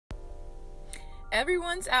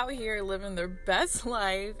Everyone's out here living their best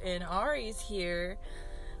life, and Ari's here,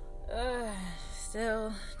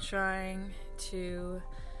 still trying to,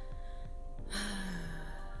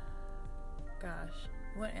 gosh,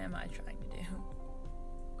 what am I trying to do?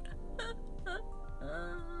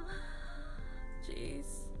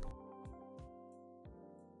 Jeez.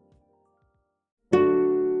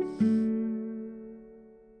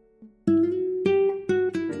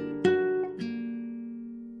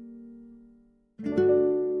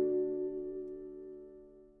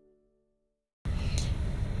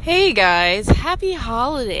 Hey guys, happy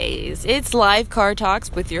holidays. It's Live Car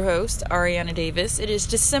Talks with your host, Ariana Davis. It is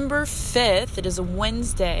December 5th. It is a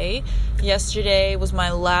Wednesday. Yesterday was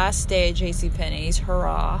my last day at JCPenney's.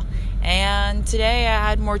 Hurrah. And today I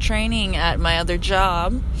had more training at my other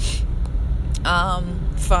job.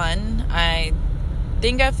 Fun. I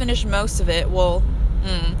think I finished most of it. I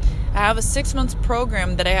have a 6-month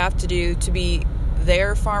program that I have to do to be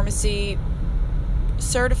their pharmacy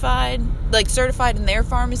certified in their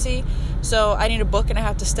pharmacy. So I need a book and I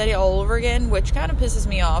have to study all over again, which kind of pisses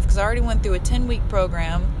me off because I already went through a 10-week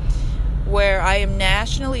program where I am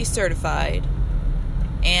nationally certified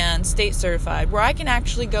and state certified, where I can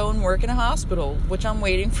actually go and work in a hospital, which I'm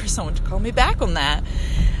waiting for someone to call me back on that.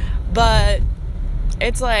 But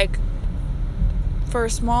it's like, for a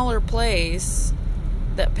smaller place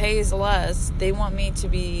that pays less, they want me to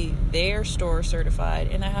be their store certified,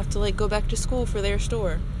 and I have to go back to school for their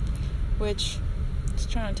store, which I was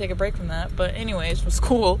trying to take a break from that, but anyways, from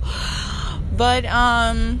school. But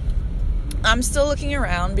I'm still looking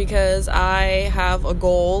around because I have a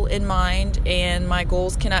goal in mind, and my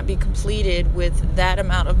goals cannot be completed with that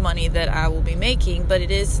amount of money that I will be making, but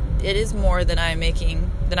it is more than I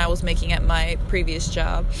was making at my previous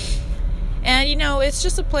job. And, it's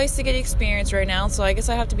just a place to get experience right now, so I guess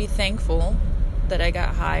I have to be thankful that I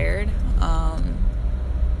got hired.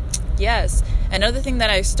 Yes. Another thing that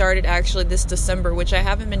I started actually this December, which I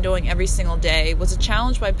haven't been doing every single day, was a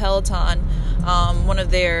challenge by Peloton, one of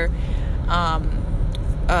their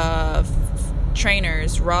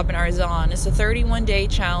trainers, Robin Arzon. It's a 31-day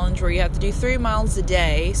challenge where you have to do 3 miles a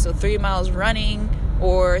day, so 3 miles running,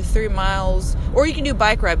 or 3 miles, or you can do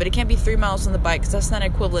bike ride, but it can't be 3 miles on the bike because that's not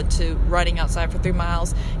equivalent to running outside for 3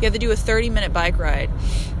 miles. You have to do a 30-minute bike ride.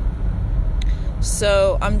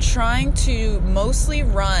 So I'm trying to mostly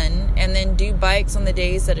run and then do bikes on the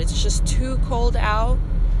days that it's just too cold out.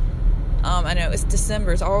 I know it's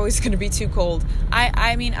December, it's always going to be too cold.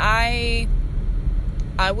 I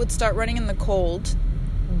would start running in the cold,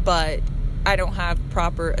 but I don't have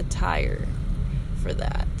proper attire for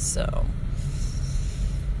that, so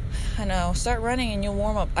I know, start running and you'll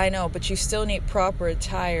warm up. I know, but you still need proper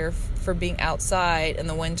attire for being outside in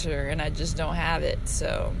the winter, and I just don't have it.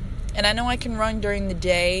 So, and I know I can run during the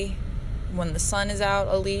day when the sun is out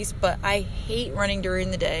at least, but I hate running during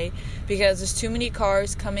the day because there's too many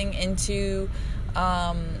cars coming into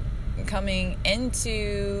the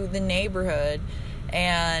neighborhood,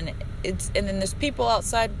 and then there's people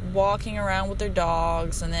outside walking around with their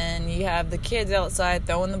dogs, and then you have the kids outside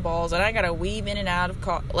throwing the balls, and I gotta weave in and out of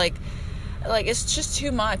car. Like it's just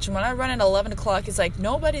too much. And when I run at 11 o'clock, it's like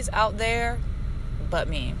nobody's out there but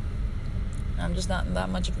me. I'm just not that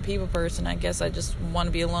much of a people person. I guess I just want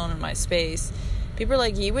to be alone in my space. People are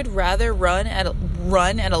like, you would rather run at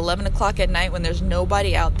 11 o'clock at night when there's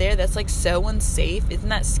nobody out there? That's so unsafe. Isn't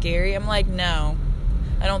that scary? I'm like, no.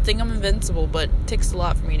 I don't think I'm invincible, but it takes a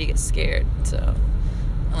lot for me to get scared. So,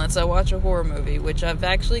 unless I watch a horror movie, which I've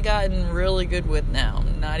actually gotten really good with now.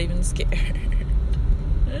 I'm not even scared.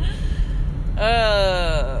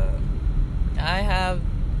 I have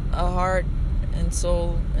a heart and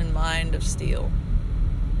soul and mind of steel.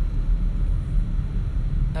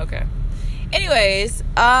 Okay. Anyways,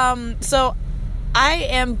 so I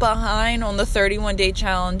am behind on the 31-day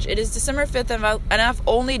challenge. It is December 5th, and I've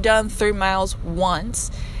only done 3 miles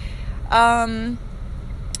once. It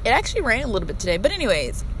actually rained a little bit today. But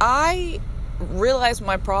anyways, I realized what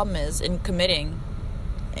my problem is in committing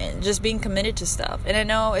and just being committed to stuff. And I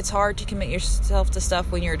know it's hard to commit yourself to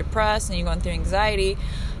stuff when you're depressed and you're going through anxiety,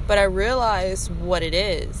 but I realized what it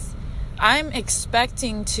is. I'm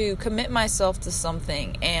expecting to commit myself to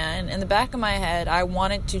something, and in the back of my head, I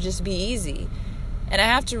want it to just be easy. And I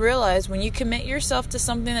have to realize when you commit yourself to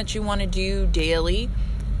something that you want to do daily,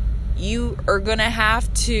 you are going to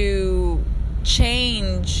have to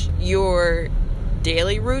change your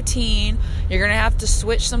daily routine. You're going to have to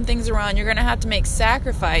switch some things around. You're going to have to make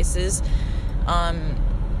sacrifices,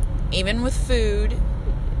 even with food.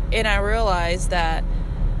 And I realized that,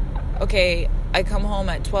 okay, I come home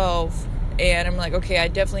at 12 And I'm like, okay, I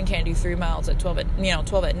definitely can't do 3 miles at 12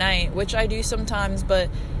 at night, which I do sometimes, but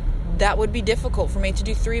that would be difficult for me to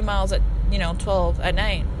do 3 miles at, 12 at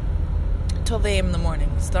night, 12 a.m. in the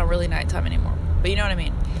morning. It's not really nighttime anymore, but you know what I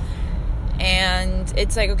mean? And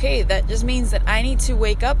it's like, okay, that just means that I need to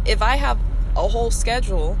wake up. If I have a whole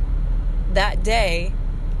schedule that day,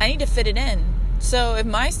 I need to fit it in. So if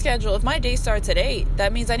my day starts at 8,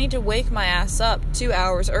 that means I need to wake my ass up 2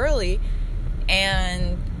 hours early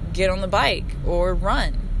and get on the bike or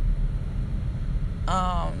run.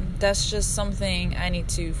 That's just something I need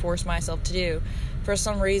to force myself to do. For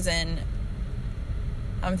some reason,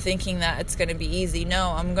 I'm thinking that it's going to be easy.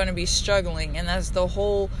 No, I'm going to be struggling, and that's the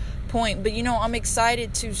whole point. But I'm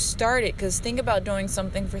excited to start it, because think about doing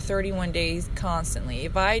something for 31 days constantly.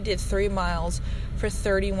 If I did 3 miles for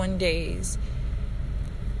 31 days,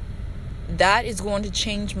 that is going to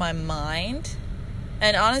change my mind.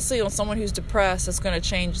 And honestly, on someone who's depressed, it's going to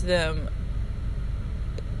change them.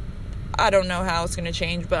 I don't know how it's going to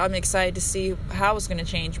change, but I'm excited to see how it's going to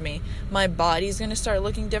change me. My body's going to start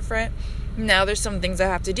looking different. Now there's some things I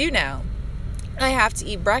have to do now. I have to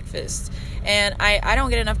eat breakfast. And I don't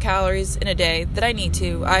get enough calories in a day that I need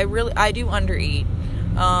to. I do undereat.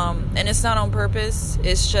 And it's not on purpose.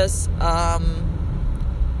 It's just, I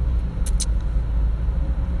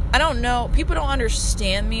don't know. People don't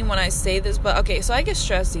understand me when I say this, but okay, so I get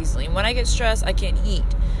stressed easily. When I get stressed, I can't eat.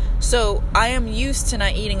 So I am used to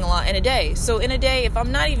not eating a lot in a day. So in a day, if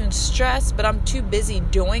I'm not even stressed, but I'm too busy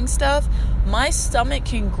doing stuff, my stomach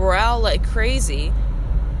can growl like crazy.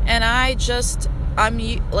 And I'm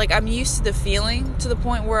used to the feeling, to the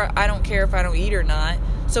point where I don't care if I don't eat or not.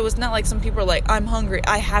 So it's not like some people are like, I'm hungry,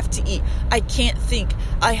 I have to eat. I can't think,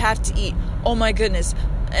 I have to eat. Oh my goodness.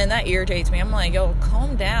 And that irritates me. I'm like, yo,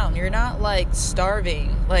 calm down. You're not like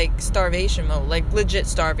starving, like starvation mode, like legit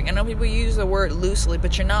starving. I know people use the word loosely,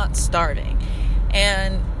 but you're not starving.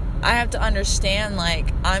 And I have to understand,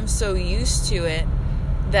 like, I'm so used to it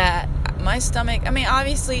that my stomach,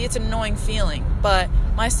 obviously it's an annoying feeling, but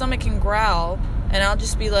my stomach can growl, and I'll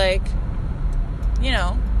just be like,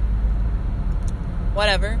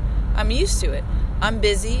 whatever. I'm used to it. I'm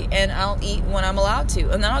busy, and I'll eat when I'm allowed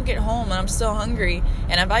to. And then I'll get home, and I'm still hungry.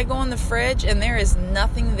 And if I go in the fridge, and there is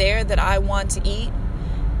nothing there that I want to eat,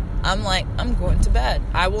 I'm like, I'm going to bed.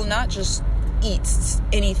 I will not just eat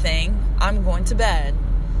anything. I'm going to bed.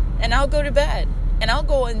 And I'll go to bed. And I'll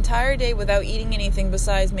go an entire day without eating anything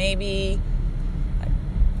besides maybe,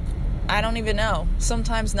 I don't even know.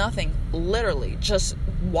 Sometimes nothing. Literally, just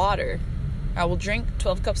water. I will drink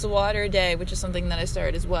 12 cups of water a day, which is something that I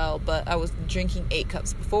started as well, but I was drinking 8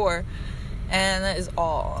 cups before, and that is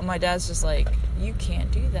all. And my dad's just like, you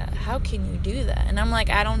can't do that. How can you do that? And I'm like,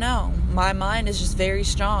 I don't know. My mind is just very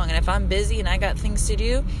strong, and if I'm busy and I got things to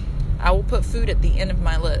do, I will put food at the end of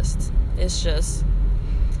my list. It's just,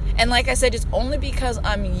 and like I said, it's only because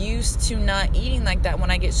I'm used to not eating like that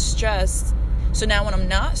when I get stressed. So now when I'm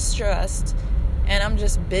not stressed and I'm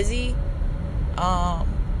just busy, I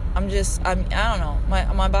don't know.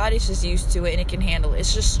 My body's just used to it, and it can handle it.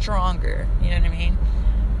 It's just stronger. You know what I mean?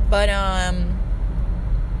 But,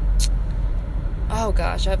 oh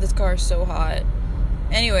gosh, I have this car so hot.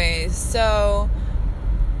 Anyways, so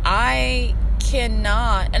I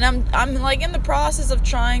cannot, and I'm like in the process of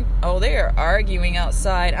trying. Oh, they are arguing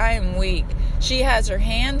outside. I am weak. She has her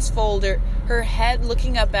hands folded, her head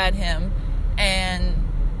looking up at him, and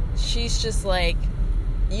she's just like,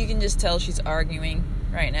 you can just tell she's arguing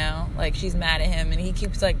right now. Like, she's mad at him, and he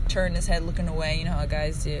keeps like turning his head looking away. You know how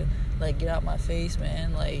guys do. Like, get out my face,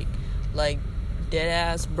 man. Like dead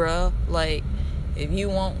ass, bruh. Like, if you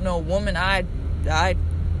want no woman, I'd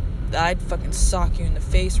fucking sock you in the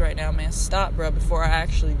face right now, man. Stop, bruh, before I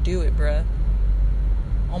actually do it, bruh.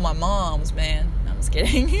 On my mom's, man. I'm just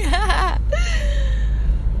kidding.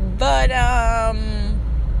 But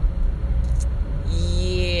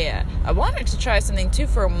yeah, I wanted to try something too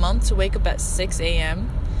for a month, to wake up at 6 a.m.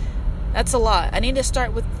 That's a lot. I need to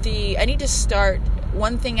start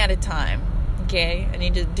one thing at a time. Okay? I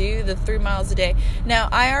need to do the 3 miles a day. Now,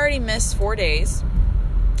 I already missed 4 days.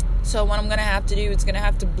 So what I'm going to have to do is going to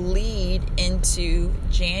have to bleed into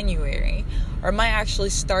January. Or I might actually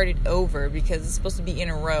start it over, because it's supposed to be in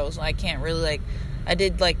a row. So I can't really I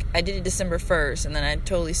did it December 1st, and then I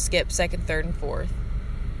totally skipped 2nd, 3rd, and 4th.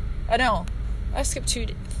 I know. I skipped 2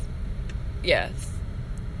 days. Yeah.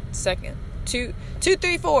 2nd. 2,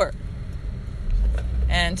 3, 4.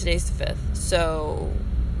 And today's the 5th. So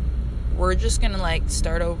we're just going to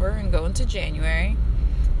start over and go into January.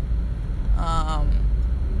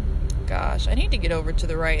 Gosh, I need to get over to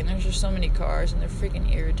the right, and there's just so many cars, and they're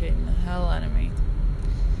freaking irritating the hell out of me.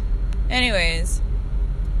 Anyways,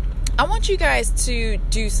 I want you guys to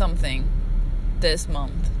do something this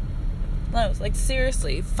month. No, like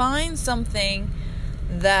seriously, find something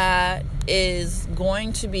that is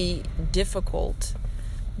going to be difficult,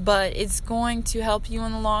 but it's going to help you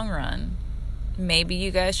in the long run. Maybe you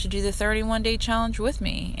guys should do the 31-day challenge with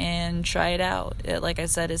me and try it out. Like I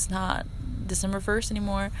said, it's not December 1st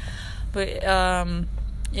anymore, but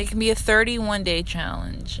it can be a 31-day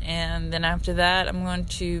challenge. And then after that, I'm going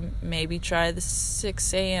to maybe try the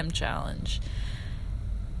 6 a.m. challenge.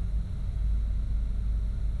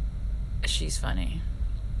 She's funny.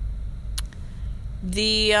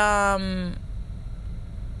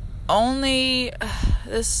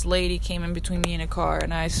 This lady came in between me and a car,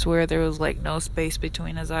 and I swear there was like no space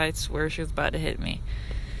between us. I swear she was about to hit me.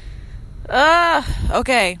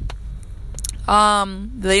 Okay.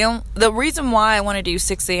 The reason why I want to do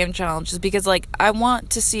 6 a.m. challenge is because, like, I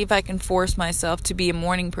want to see if I can force myself to be a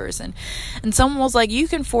morning person. And someone was like, you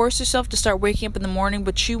can force yourself to start waking up in the morning,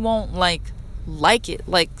 but you won't like it.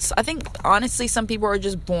 Like, I think honestly some people are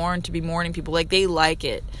just born to be morning people. Like, they like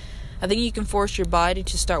it. I think you can force your body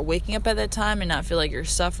to start waking up at that time and not feel like you're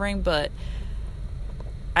suffering, but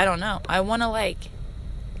I don't know. I want to,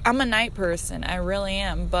 I'm a night person. I really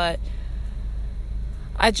am, but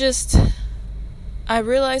I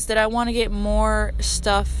realized that I want to get more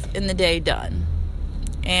stuff in the day done.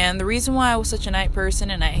 And the reason why I was such a night person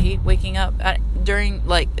and I hate waking up during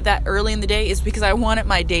that early in the day is because I wanted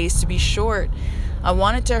my days to be short. I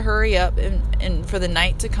wanted to hurry up and for the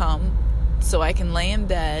night to come so I can lay in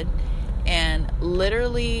bed and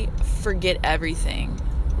literally forget everything.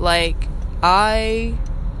 Okay,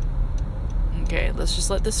 let's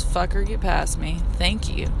just let this fucker get past me.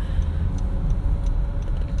 Thank you.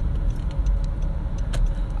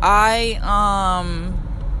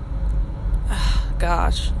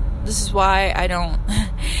 Gosh, this is why I don't.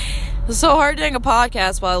 It's so hard doing a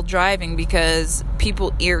podcast while driving because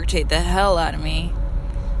people irritate the hell out of me,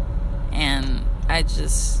 and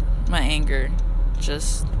my anger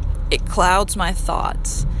it clouds my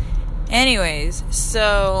thoughts. Anyways,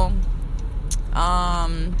 so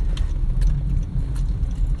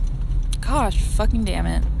gosh, fucking damn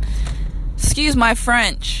it. Excuse my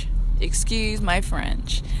French.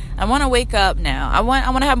 I want to wake up now. I want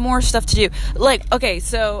to have more stuff to do. Okay,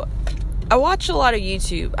 so I watch a lot of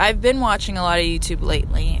YouTube. I've been watching a lot of YouTube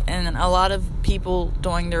lately, and a lot of people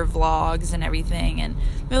doing their vlogs and everything, and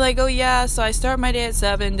they're like, oh yeah, so I start my day at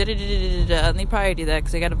 7, and they probably do that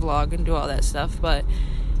because they got to vlog and do all that stuff, but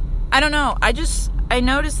I don't know. I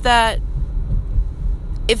noticed that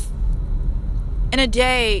if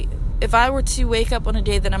I were to wake up on a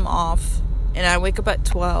day that I'm off, and I wake up at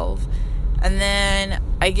 12, and then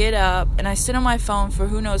I get up and I sit on my phone for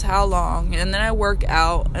who knows how long, and then I work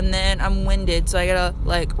out, and then I'm winded, so I gotta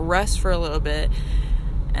rest for a little bit,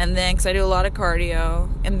 and then because I do a lot of cardio,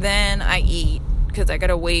 and then I eat because I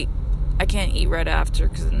gotta wait. I can't eat right after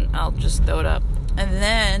because I'll just throw it up, and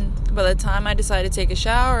then by the time I decide to take a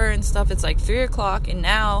shower and stuff, it's 3 o'clock, and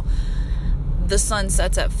now the sun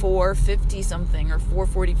sets at 4:50 something or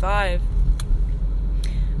 4:45.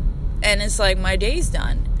 And it's my day's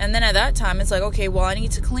done. And then at that time, it's okay, well, I need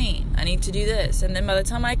to clean. I need to do this. And then by the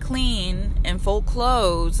time I clean and fold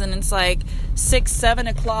clothes, and it's 6, 7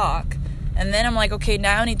 o'clock. And then I'm okay,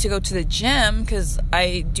 now I need to go to the gym because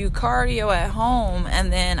I do cardio at home.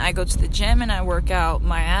 And then I go to the gym and I work out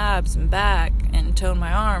my abs and back and tone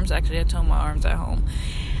my arms. Actually, I tone my arms at home.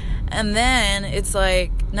 And then it's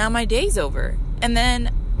now my day's over. And then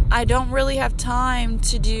I don't really have time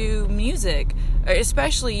to do music,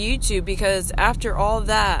 especially YouTube, because after all of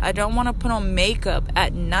that, I don't want to put on makeup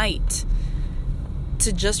at night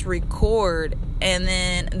to just record, and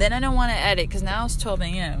then I don't want to edit because now it's 12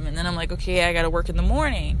 a.m. and then I'm okay, I gotta work in the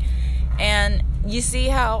morning. And you see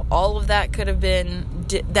how all of that could have been,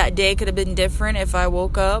 that day could have been different if I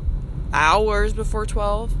woke up hours before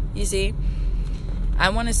 12. You see, I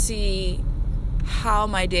want to see how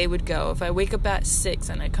my day would go if I wake up at 6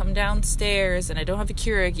 and I come downstairs, and I don't have a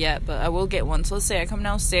Keurig yet, but I will get one. So let's say I come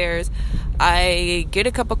downstairs, I get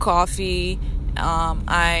a cup of coffee,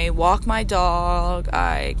 I walk my dog,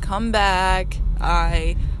 I come back,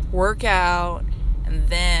 I work out, and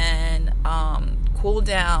then cool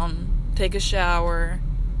down, take a shower,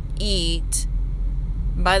 eat.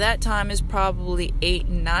 By that time is probably 8,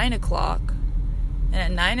 9 o'clock, and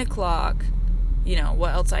at 9 o'clock,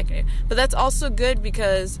 what else I can do. But that's also good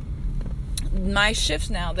because my shifts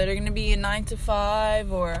now that are going to be a 9 to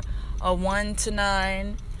 5 or a 1 to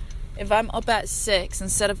 9, if I'm up at 6,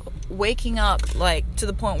 instead of waking up, like, to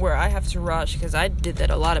the point where I have to rush, because I did that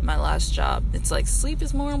a lot at my last job. It's like, sleep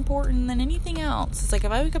is more important than anything else. It's like,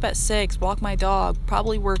 if I wake up at 6, walk my dog,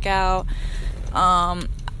 probably work out,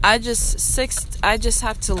 I just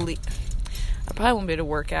have to leave. I probably won't be able to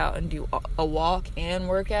work out and do a walk and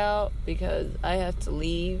work out, because I have to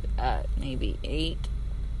leave at maybe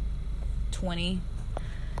 8:20.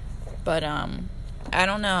 But, I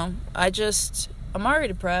don't know. I'm already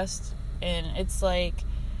depressed, and it's like,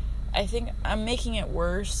 I think I'm making it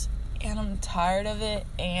worse, and I'm tired of it,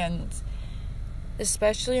 and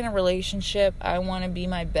especially in a relationship, I want to be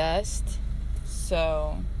my best.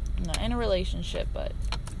 So, not in a relationship, but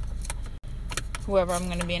whoever I'm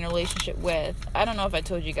going to be in a relationship with. I don't know if I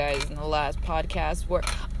told you guys in the last podcast,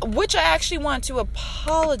 which I actually want to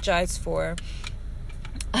apologize for.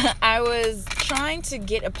 I was trying to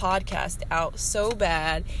get a podcast out so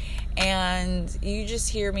bad, and you just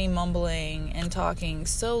hear me mumbling and talking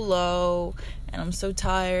so low, and I'm so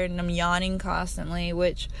tired, and I'm yawning constantly,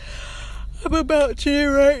 which I'm about to do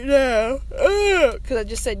right now, because I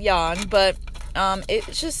just said yawn. But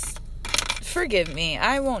it's just, forgive me,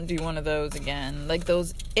 I won't do one of those again, like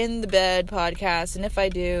those in the bed podcasts. And if I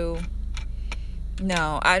do,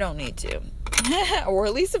 no, I don't need to. Or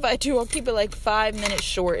at least if I do, I'll keep it like 5 minutes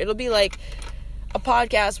short. It'll be like a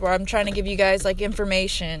podcast where I'm trying to give you guys like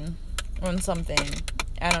information on something.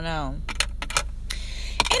 I don't know.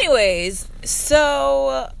 Anyways,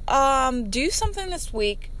 so do something this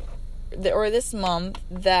week or this month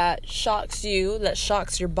that shocks you, that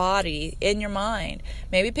shocks your body and your mind.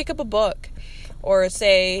 Maybe pick up a book, or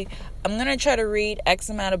say, I'm going to try to read X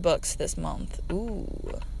amount of books this month.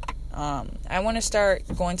 Ooh. I want to start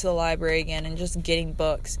going to the library again and just getting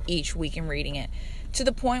books each week and reading it, to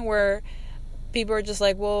the point where people are just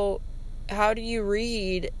like, well, how do you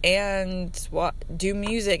read and do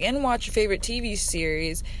music and watch your favorite TV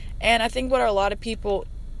series? And I think what a lot of people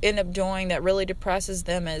end up doing that really depresses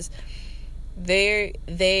them is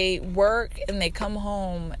they work and they come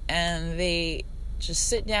home and they just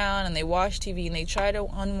sit down and they watch TV and they try to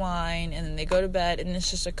unwind, and then they go to bed, and it's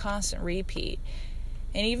just a constant repeat.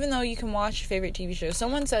 And even though you can watch your favorite TV show,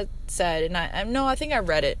 someone said, and I think I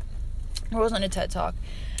read it, or it was on a TED Talk,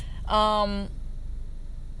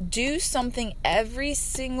 do something every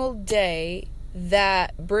single day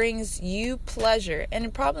that brings you pleasure. And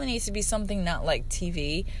it probably needs to be something not like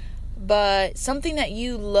TV, but something that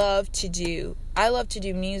you love to do. I love to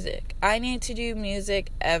do music. I need to do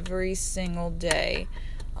music every single day.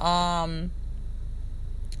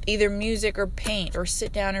 Either music or paint or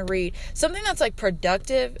sit down and read. Something that's like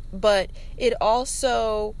productive, but it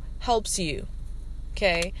also helps you.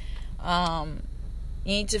 Okay? You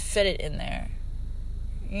need to fit it in there.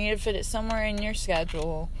 You need to fit it somewhere in your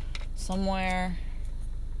schedule. Somewhere.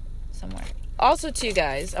 Also, too,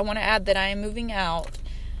 guys, I want to add that I am moving out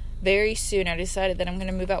very soon. I decided that I'm going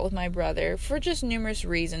to move out with my brother for just numerous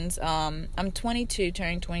reasons. I'm 22,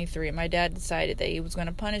 turning 23, and my dad decided that he was going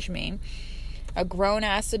to punish me, a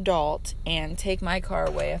grown-ass adult, and take my car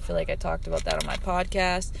away. I feel like I talked about that on my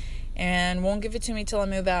podcast, and won't give it to me till I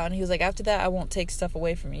move out. And he was like, after that, I won't take stuff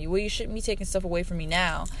away from you. Well, you shouldn't be taking stuff away from me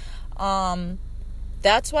now.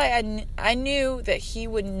 That's why I knew that he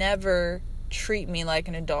would never treat me like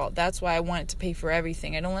an adult. That's why I wanted to pay for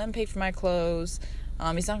everything. I don't let him pay for my clothes.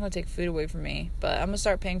 He's not going to take food away from me, but I'm going to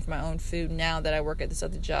start paying for my own food now that I work at this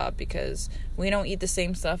other job, because we don't eat the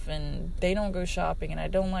same stuff and they don't go shopping and I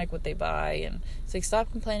don't like what they buy. And it's like,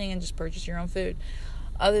 stop complaining and just purchase your own food.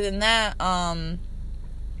 Other than that, I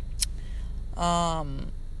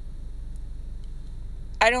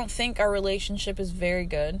don't think our relationship is very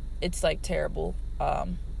good. It's like terrible.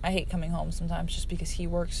 I hate coming home sometimes just because he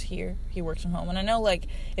works here. He works from home. And I know, like,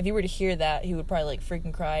 if he were to hear that, he would probably, like,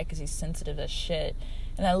 freaking cry because he's sensitive as shit.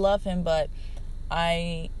 And I love him, but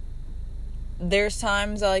there's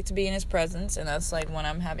times I like to be in his presence, and that's, like, when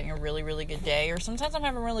I'm having a really, really good day. Or sometimes I'm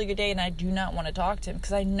having a really good day and I do not want to talk to him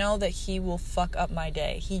because I know that he will fuck up my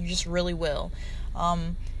day. He just really will.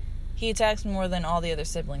 He attacks me more than all the other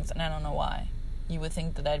siblings, and I don't know why. You would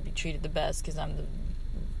think that I'd be treated the best because I'm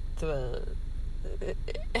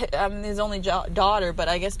I'm his only daughter, but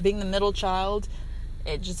I guess being the middle child,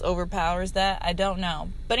 it just overpowers that. I don't know.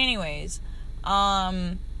 But anyways,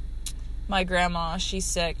 my grandma, she's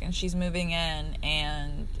sick and she's moving in,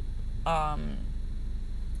 and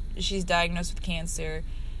she's diagnosed with cancer,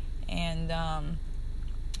 and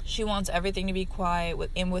she wants everything to be quiet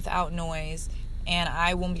and without noise, and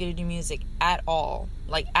I won't be able to do music at all,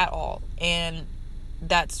 like at all. And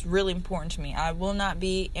that's really important to me. I will not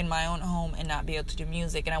be in my own home and not be able to do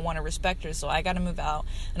music, and I want to respect her, so I got to move out.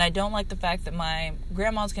 And I don't like the fact that my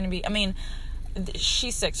grandma's going to be,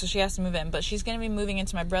 she's sick, so she has to move in, but she's going to be moving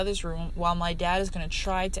into my brother's room while my dad is going to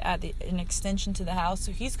try to add an extension to the house,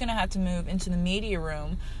 so he's going to have to move into the media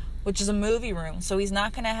room, which is a movie room, so he's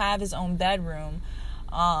not going to have his own bedroom,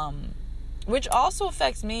 which also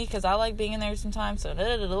affects me, because I like being in there sometimes, so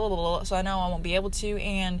I know I won't be able to,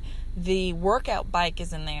 and the workout bike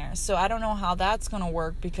is in there, so I don't know how that's going to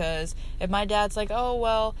work, because if my dad's like, oh,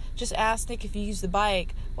 well, just ask Nick if you use the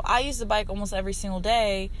bike, well, I use the bike almost every single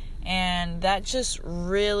day, and that just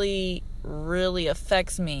really, really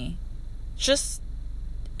affects me. It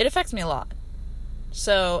affects me a lot.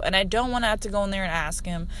 So, and I don't want to have to go in there and ask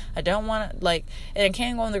him. I don't want to, and I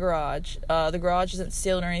can't go in the garage. The garage isn't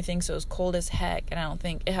sealed or anything, so it's cold as heck, and I don't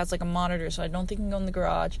think, it has a monitor, so I don't think I can go in the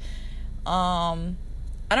garage.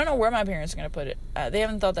 I don't know where my parents are going to put it. They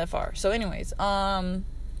haven't thought that far. So anyways, I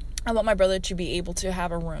want my brother to be able to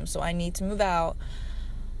have a room, so I need to move out.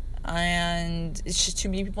 And it's just too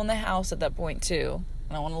many people in the house at that point too,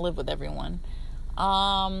 and I want to live with everyone.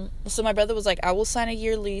 So my brother was like, I will sign a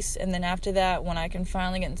year lease, and then after that, when I can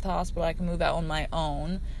finally get into the hospital, I can move out on my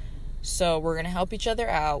own. So we're gonna help each other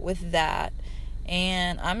out with that,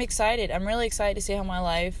 and I'm excited. I'm really excited to see how my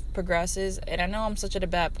life progresses. And I know I'm such at a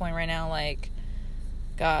bad point right now,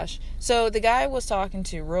 gosh. So the guy I was talking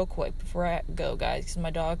to, real quick before I go, guys, because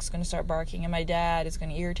my dog's going to start barking, and my dad is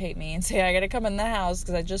going to irritate me and say I got to come in the house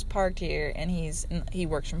because I just parked here, and he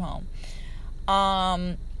works from home.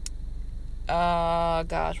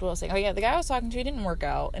 Gosh, what was I saying? Oh, yeah, the guy I was talking to, he didn't work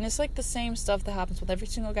out, and it's the same stuff that happens with every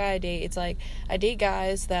single guy I date. It's I date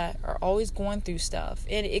guys that are always going through stuff,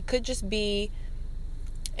 and it could be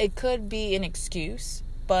an excuse,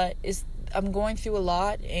 but I'm going through a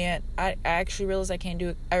lot, and I actually realize I can't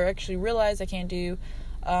do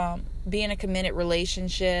be in a committed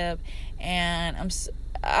relationship, and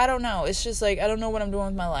I don't know. It's just I don't know what I'm doing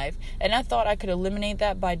with my life, and I thought I could eliminate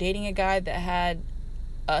that by dating a guy that had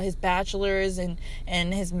his bachelor's and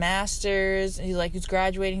his master's. He's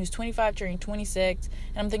graduating. He's 25, turning 26,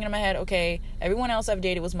 and I'm thinking in my head, okay, everyone else I've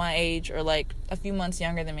dated was my age or a few months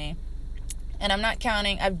younger than me. And I'm not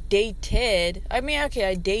counting, I dated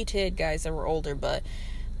guys that were older, but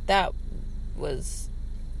that was,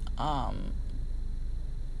 I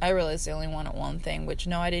realized they only wanted one thing, which,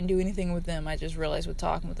 no, I didn't do anything with them. I just realized with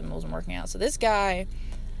talking with them, it wasn't working out. So this guy,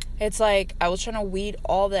 it's I was trying to weed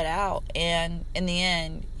all that out, and in the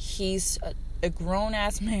end, he's a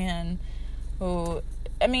grown-ass man who,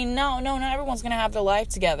 no, not everyone's gonna have their life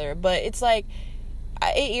together, but it's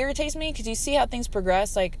it irritates me because you see how things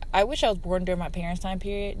progress. I wish I was born during my parents' time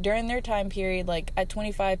period. During their time period, at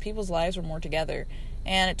 25, people's lives were more together.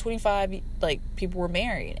 And at 25, people were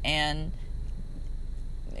married. And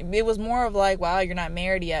it was more of wow, you're not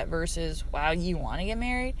married yet versus, wow, you want to get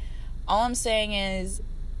married. All I'm saying is,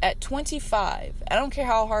 at 25, I don't care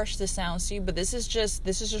how harsh this sounds to you, but this is just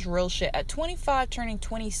real shit. At 25, turning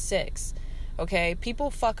 26, okay, people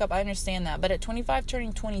fuck up, I understand that. But at 25,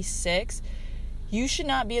 turning 26, you should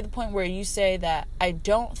not be at the point where you say that I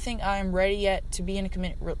don't think I'm ready yet to be in a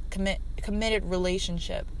committed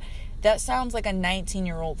relationship. That sounds like a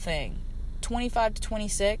 19-year-old thing. 25 to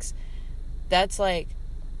 26, that's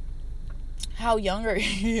how young are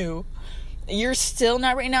you? You're still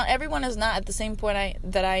not ready. Now, everyone is not at the same point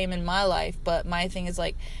that I am in my life, but my thing is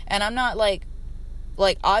and I'm not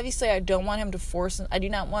obviously I don't want him to I do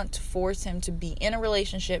not want to force him to be in a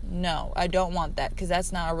relationship. No, I don't want that, because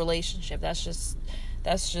that's not a relationship.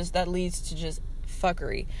 That leads to just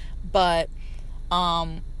fuckery. But,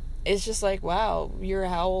 it's just wow, you're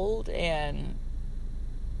how old, and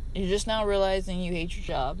you're just now realizing you hate your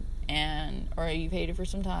job, or you've hated for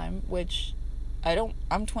some time, which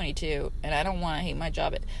I'm 22, and I don't want to hate my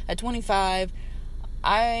job. At 25,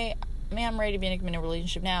 I'm ready to be in a committed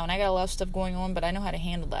relationship now, and I got a lot of stuff going on, but I know how to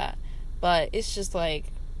handle that. But it's just I've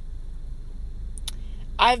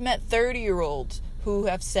met 30-year-olds who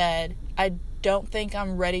have said, I don't think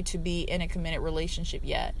I'm ready to be in a committed relationship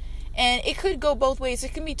yet. And it could go both ways.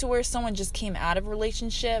 It can be to where someone just came out of a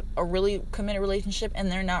relationship, a really committed relationship,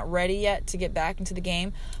 and they're not ready yet to get back into the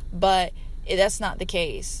game. But that's not the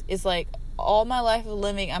case. It's all my life of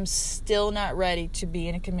living, I'm still not ready to be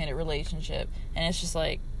in a committed relationship. And it's just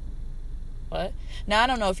what? Now, I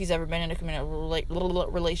don't know if he's ever been in a committed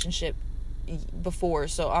relationship before,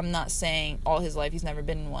 so I'm not saying all his life he's never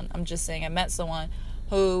been in one. I'm just saying I met someone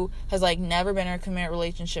who has never been in a committed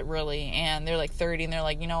relationship really, and they're 30, and they're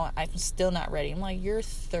I'm still not ready. I'm you're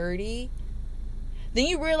 30? then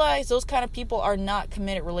you realize those kind of people are not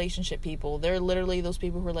committed relationship people. They're literally those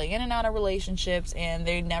people who are like in and out of relationships, and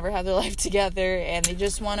they never have their life together, and they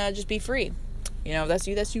just want to just be free. You know, that's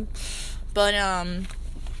you. But,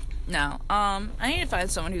 no. I need to find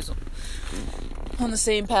someone who's on the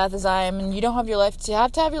same path as I am, and you don't have your life to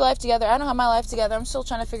have your life together. I don't have my life together. I'm still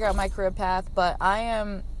trying to figure out my career path, but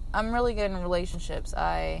I'm really good in relationships.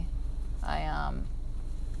 I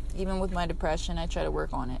even with my depression, I try to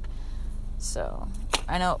work on it. So,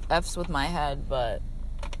 I know F's with my head, but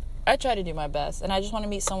I try to do my best, and I just want to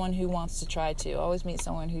meet someone who wants to try to. I always meet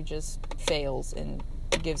someone who just fails and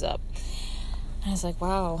gives up. And I was like,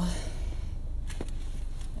 wow,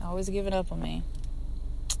 always giving up on me.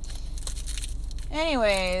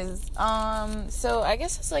 Anyways, so I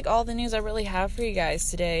guess that's like all the news I really have for you guys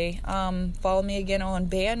today. Follow me again on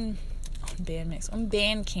Bandcamp.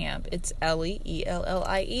 It's Ellie,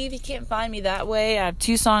 If you can't find me that way, I have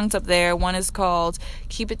 2 songs up there. One is called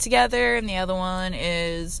Keep It Together, and the other one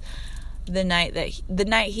is The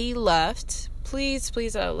Night He Left.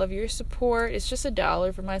 Please, I love your support. It's just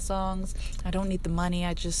 $1 for my songs. I don't need the money.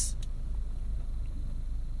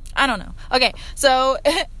 I don't know. Okay, so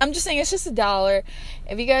I'm just saying it's just $1.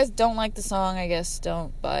 If you guys don't like the song, I guess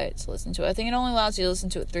don't buy it to listen to it. I think it only allows you to listen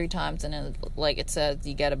to it 3 times, and then, like it says,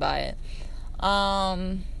 you gotta buy it.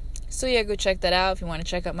 So yeah, go check that out. If you want to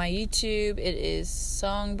check out my YouTube, it is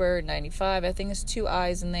Songbird95. I think there's 2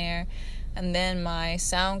 I's in there. And then my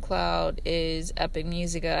SoundCloud is Epic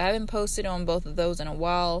Musica. I haven't posted on both of those in a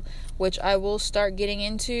while, which I will start getting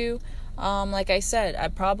into. Like I said, I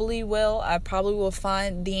probably will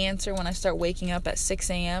find the answer when I start waking up at 6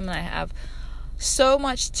 a.m. and I have so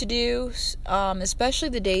much to do, especially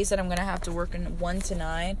the days that I'm going to have to work in 1 to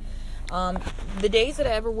 9. The days that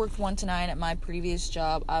I ever worked 1 to 9 at my previous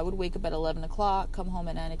job, I would wake up at 11 o'clock, come home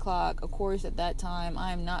at 9 o'clock. Of course, at that time,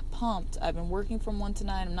 I am not pumped. I've been working from 1 to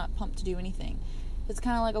 9. I'm not pumped to do anything. It's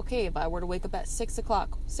kind of like, okay, if I were to wake up at 6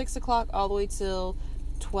 o'clock all the way till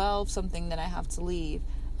 12 something, then I have to leave.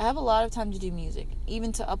 I have a lot of time to do music,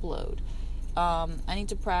 even to upload. I need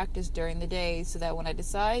to practice during the day so that when I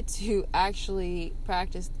decide to actually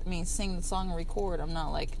sing the song and record, I'm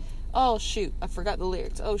not like, oh shoot, I forgot the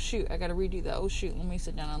lyrics. Oh shoot, I gotta redo that. Oh shoot, let me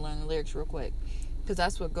sit down and learn the lyrics real quick. Because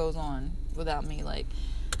that's what goes on without me, like,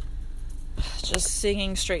 just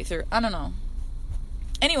singing straight through. I don't know.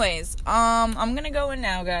 Anyways, I'm gonna go in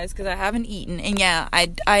now, guys, because I haven't eaten. And yeah, I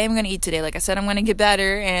am gonna eat today. Like I said, I'm gonna get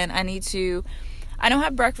better, and I don't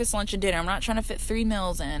have breakfast, lunch, and dinner. I'm not trying to fit 3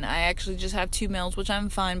 meals in. I actually just have 2 meals, which I'm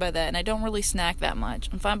fine by that. And I don't really snack that much.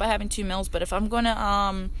 I'm fine by having 2 meals, but if I'm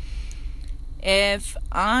gonna,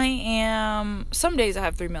 some days I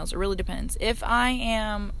have 3 meals. It really depends. If I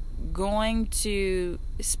am going to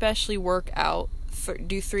especially work out,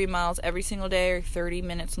 do 3 miles every single day or 30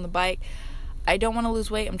 minutes on the bike, I don't want to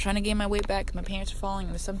lose weight. I'm trying to gain my weight back because my pants are falling,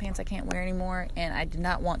 and there's some pants I can't wear anymore, and I did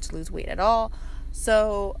not want to lose weight at all.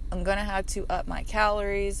 So I'm going to have to up my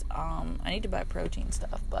calories. I need to buy protein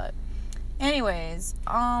stuff, but anyways,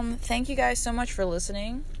 thank you guys so much for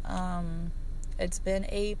listening. It's been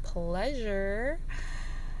a pleasure.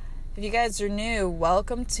 If you guys are new,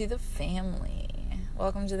 welcome to the family.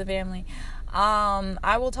 I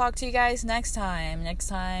will talk to you guys next time.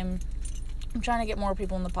 I'm trying to get more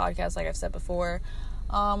people in the podcast, like I've said before.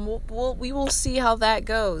 We will see how that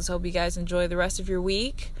goes. Hope you guys enjoy the rest of your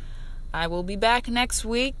week. I will be back next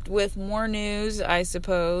week with more news, I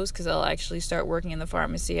suppose, because I'll actually start working in the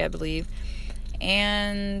pharmacy, I believe.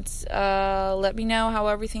 And let me know how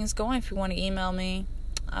everything's going if you want to email me.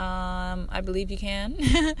 I believe you can.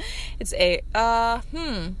 It's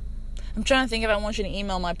I'm trying to think if I want you to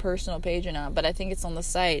email my personal page or not, but I think it's on the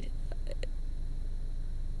site.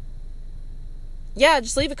 Yeah,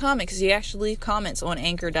 just leave a comment, because you actually leave comments on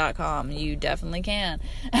Anchor.com. You definitely can.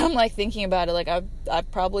 I'm like thinking about it, like I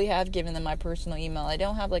probably have given them my personal email. I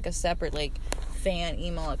don't have like a separate like fan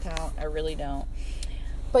email account. I really don't.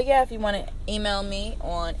 But yeah, if you want to email me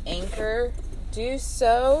on Anchor, do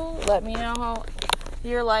so. Let me know how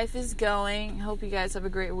your life is going. Hope you guys have a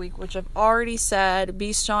great week, which I've already said.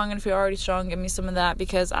 Be strong, and if you're already strong, give me some of that,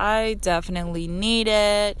 because I definitely need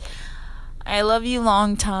it. I love you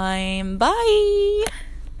long time. Bye.